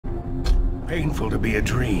Painful to be a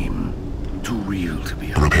dream. Too real to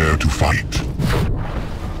be a... Prepare to fight.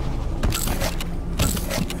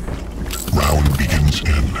 Round begins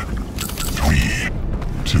in 3,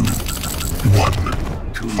 2,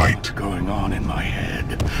 1. Too Fight. much going on in my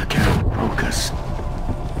head. Can't focus.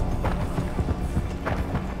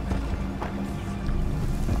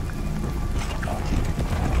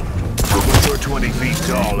 When you're 20 feet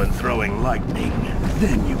tall and throwing lightning,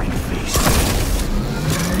 then you can face me.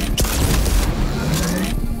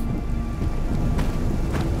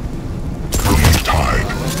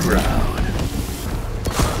 Ground.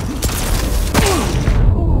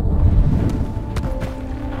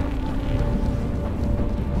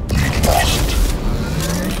 Lost.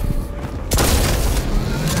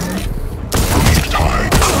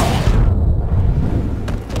 Tied.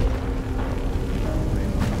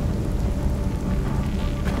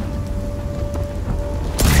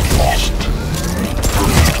 Lost.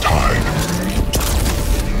 Tied.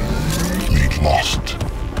 Lead lost.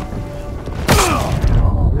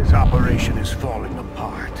 This operation is falling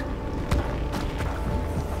apart.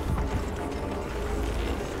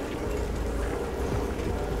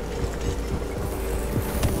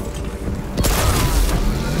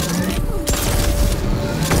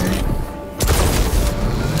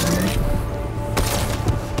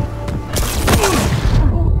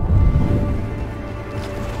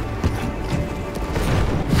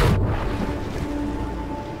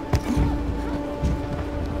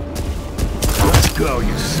 Let's go,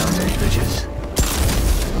 you sons of bitches.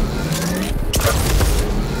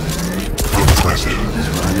 Impressive. Is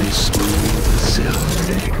running smooth as silk.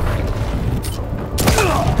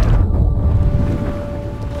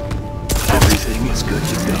 Everything is good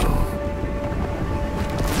to go.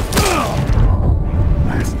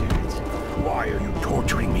 Bastards, why are you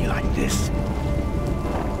torturing me like this?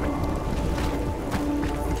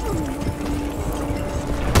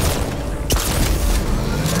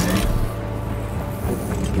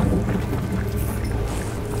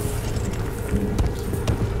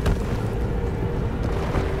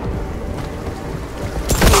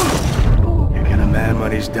 Man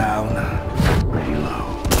when he's down, pretty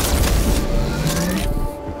low.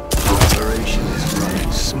 Operation is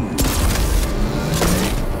running smooth.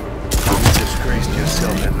 You disgraced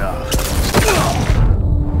yourself enough.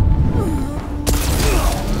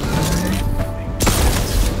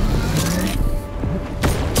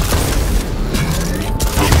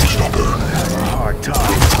 Stopper. I have a hard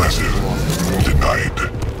time. Impressive. Denied.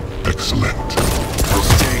 Excellent.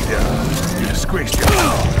 Stay down. You disgraced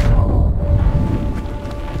yourself.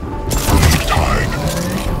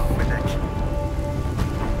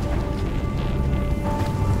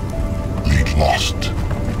 Lost.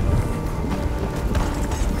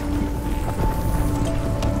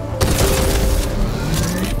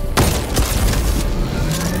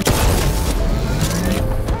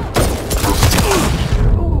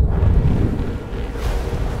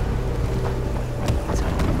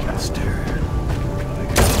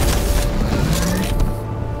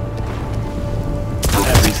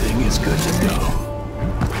 Everything is good to go.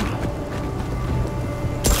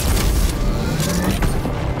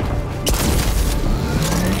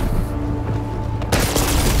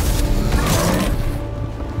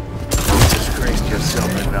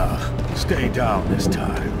 Yourself enough. Stay down this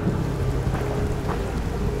time.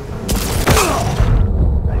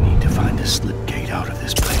 I need to find a slip gate out of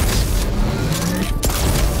this place.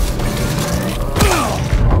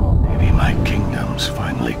 Maybe my kingdom's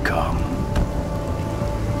finally come.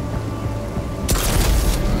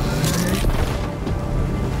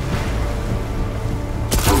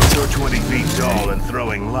 When you're 20 feet tall and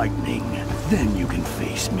throwing lightning, then you can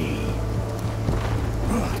face me.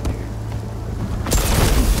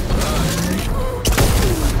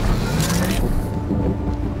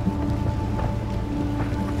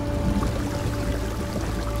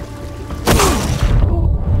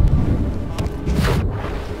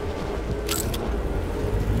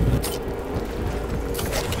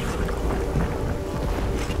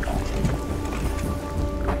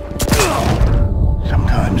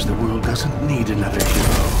 Sometimes the world doesn't need another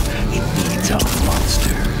hero. It needs a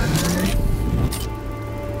monster.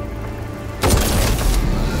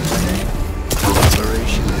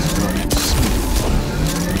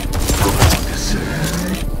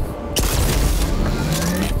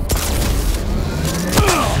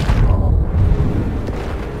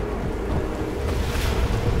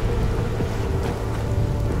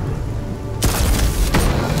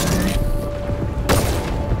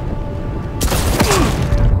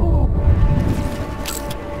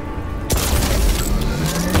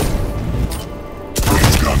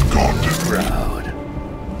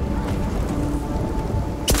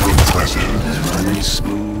 Impressive. Is running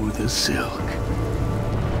smooth as silk.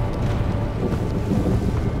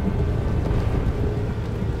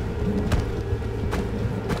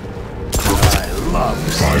 I love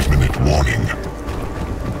 5-minute warning.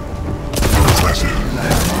 Impressive.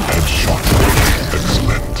 Headshot.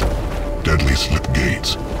 Excellent. Deadly slip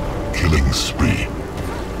gates. Killing spree.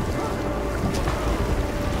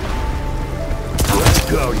 Let's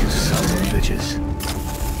go, you sons of bitches.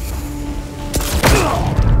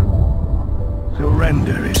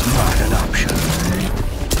 Surrender is not an option.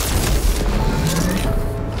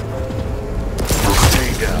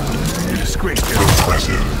 Stay down. You're disgraced.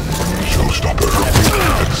 Impressive. Showstopper.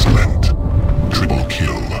 Excellent. Triple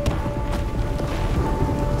kill.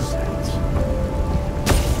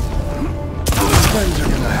 Friends are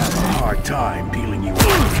gonna have a hard time peeling you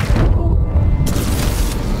off.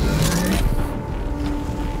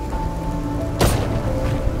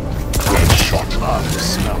 Headshot. Love the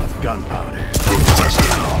smell of gunpowder.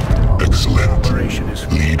 Impressive. Excellent. Operation is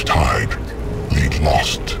Lead tied. Lead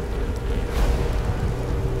lost.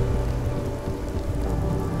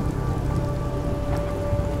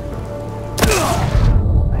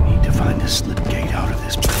 I need to find a slip gate out of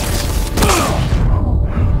this place.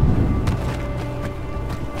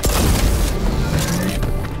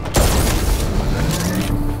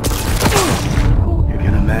 You're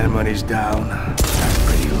gonna man when he's down. That's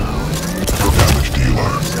pretty low. Damage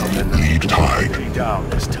dealer. Something Lead tied. pretty down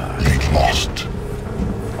this time. Lead lost.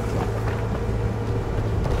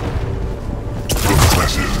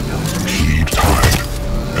 Impressive. Lead tied.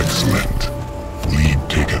 Excellent. Lead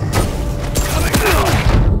taken. Too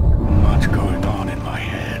much going on in my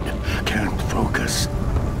head. Can't focus.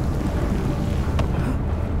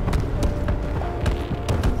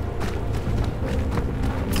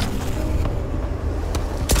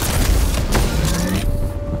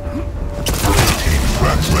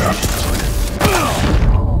 Frats left.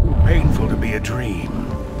 Painful to be a dream.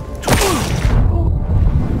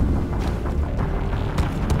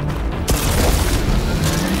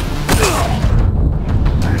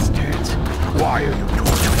 Bastards. Why are you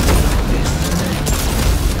torturing me like this?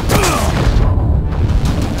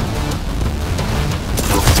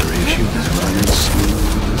 Operation is running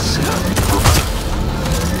smooth as silk.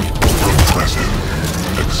 Impressive.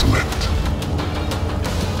 Excellent.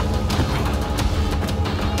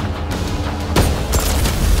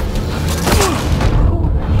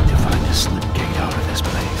 Need to find a slip gate out of this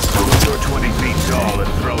place. You're 20 feet tall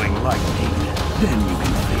and throwing lightning. Then you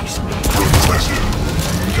can face me. Impressive.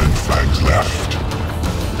 10 flags left.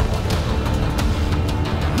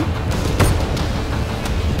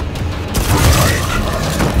 Right.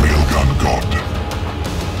 Railgun god.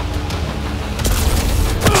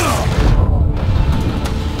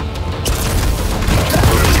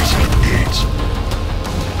 Deadly slip gates.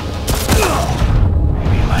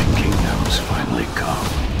 Maybe my kingdom's finally come.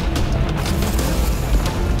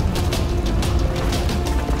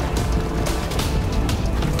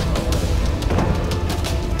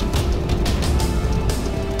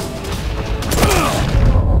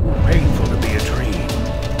 Painful to be a dream.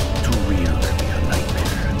 Too real to be a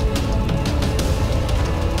nightmare.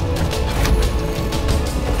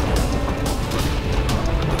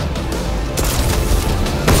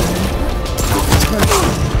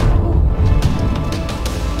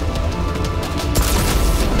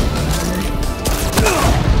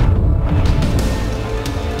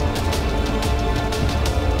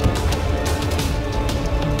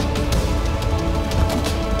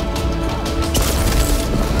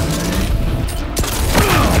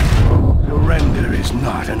 Surrender is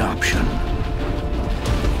not an option.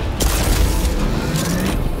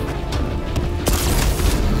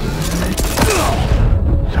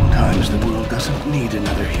 Sometimes the world doesn't need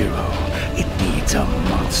another hero. It needs a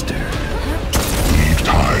monster. Lead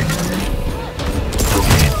tied.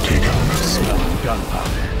 Lead taken. Smell of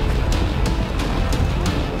gunpowder.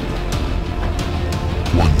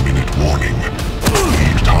 1 minute warning.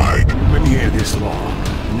 Lead tied. Been here this long.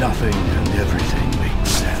 Nothing and everything makes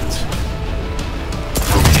sense.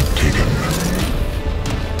 Lead taken.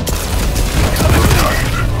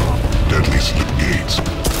 Tied. Deadly slip gates.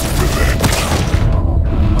 Revenge.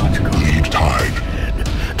 Much going Lead tied. head.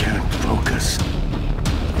 Can't focus.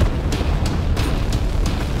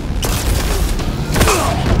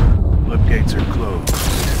 Flip gates are closed.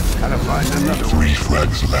 Gotta find another 3 way.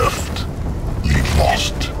 flags left. Lead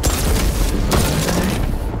lost.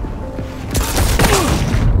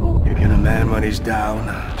 You get a man when he's down.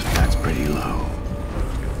 That's pretty low.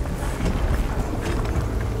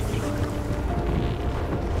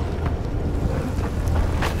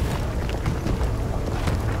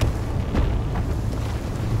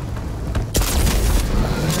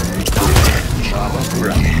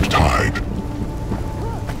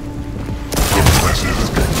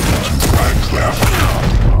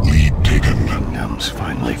 left. Lead taken. Kingdoms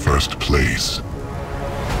finally. First place.